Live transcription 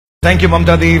Thank you,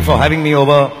 Mamtadi, for having me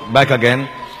over back again.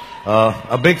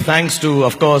 A big thanks to,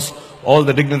 of course, all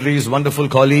the dignitaries, wonderful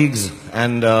colleagues,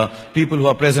 and people who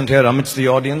are present here amidst the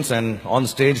audience and on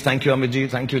stage. Thank you,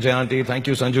 Amitji. Thank you, Jayanti. Thank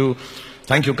you, Sanju.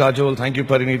 Thank you, Kajol. Thank you,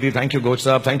 Pariniti. Thank you,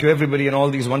 Gochsab. Thank you, everybody, and all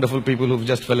these wonderful people who've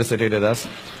just felicitated us.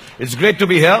 It's great to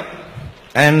be here.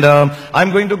 And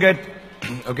I'm going to get,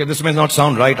 okay, this may not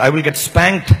sound right. I will get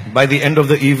spanked by the end of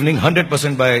the evening,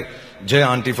 100% by Jay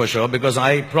Auntie for sure, because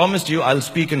I promised you I'll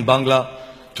speak in Bangla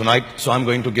tonight, so I'm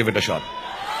going to give it a shot.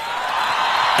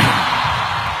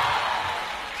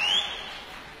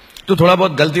 तो थोड़ा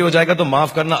बहुत गलती हो जाएगा तो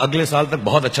माफ करना, अगले साल तक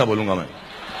बहुत अच्छा बोलूंगा मैं.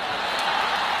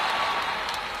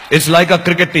 It's like a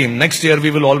cricket team. Next year we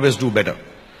will always do better.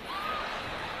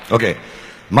 Okay.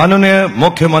 माननीय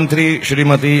मुख्यमंत्री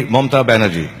श्रीमती ममता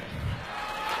बनर्जी.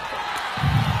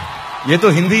 ये तो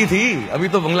हिंदी थी, अभी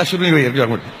तो बांग्ला शुरू नहीं हुई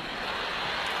है.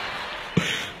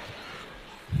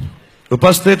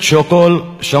 উপস্থিত সকল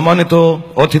সম্মানিত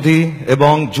অতিথি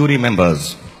এবং জুরি মেম্বার্স,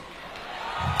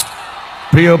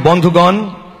 প্রিয় বন্ধুগণ,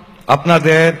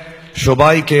 আপনাদের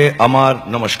সবাইকে আমার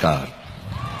নমস্কার.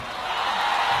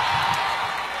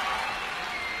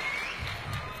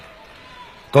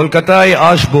 কলকাতায়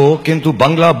আসবো কিন্তু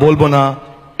বাংলা বলবো না,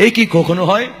 এ কি কখনো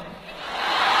হয়?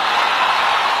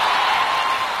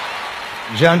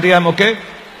 Janti, I'm okay?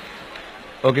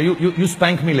 Okay, you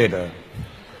spank me later.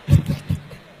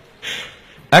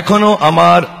 এখনো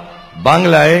আমার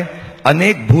বাংলায়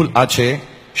অনেক ভুল আছে,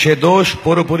 সে দোষ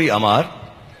পুরোপুরি আমার.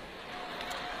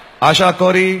 আশা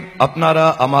করি আপনারা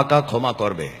আমাকে ক্ষমা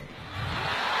করবে.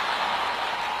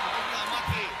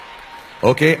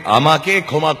 ওকে, আমাকে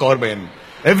ক্ষমা করবেন.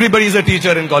 Everybody is a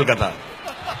teacher in Kolkata.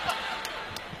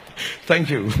 Thank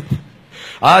you.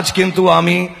 আজ কিন্তু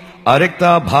আমি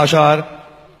আরেকটা ভাষার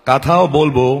কথাও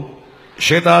বলবো,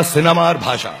 সেটা সিনেমার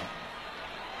ভাষা.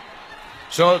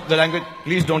 So the language,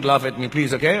 please don't laugh at me,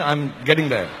 please, okay? I'm getting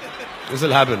there. This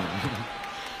will happen.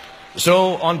 So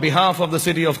on behalf of the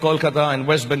city of Kolkata and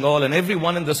West Bengal and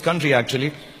everyone in this country actually,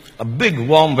 a big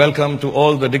warm welcome to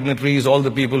all the dignitaries, all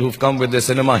the people who've come with their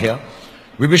cinema here.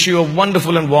 We wish you a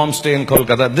wonderful and warm stay in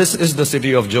Kolkata. This is the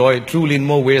city of joy, truly in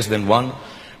more ways than one.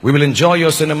 We will enjoy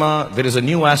your cinema. There is a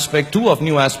new aspect, two of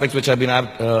new aspects which have been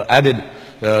added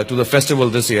to the festival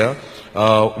this year.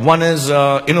 One is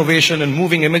innovation in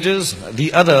moving images. The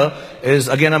other is,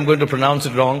 again I'm going to pronounce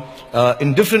it wrong, in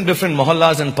different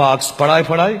mohallas and parks,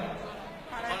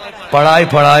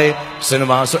 Padai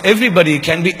cinema. So everybody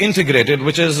can be integrated,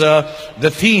 which is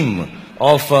the theme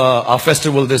of our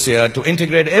festival this year, to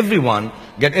integrate everyone,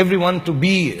 get everyone to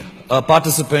be a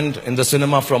participant in the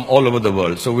cinema from all over the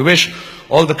world. So we wish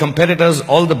all the competitors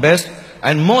all the best.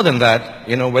 And more than that,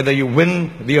 you know, whether you win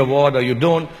the award or you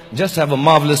don't, just have a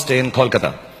marvelous stay in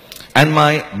Kolkata. And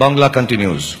my Bangla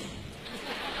continues.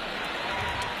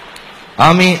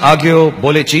 Ami ageo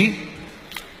bolechi,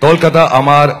 Kolkata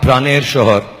amar praner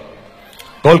shohor.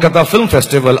 Kolkata Film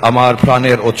Festival amar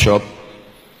praner utsob.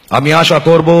 Ami asha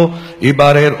korbo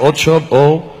ibarer utsob o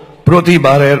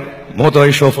protibarer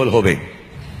motoi sofol hobe.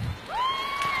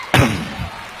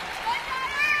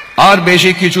 Ar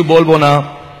beshi kichu bolbo na,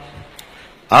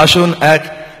 আসুন এক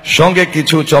সঙ্গে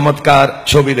কিছু চমৎকার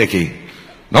ছবি দেখি.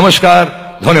 নমস্কার,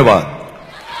 ধন্যবাদ.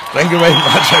 Thank you very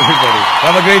much everybody.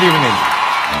 Have a great evening.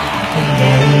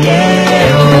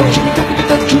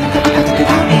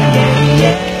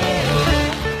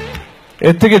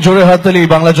 এর থেকে জোরে হাততালি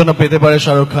বাংলার জন্য পেতে পারে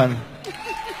Shahrukh Khan.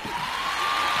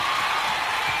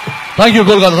 Thank you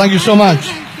Kolkata, thank you so much.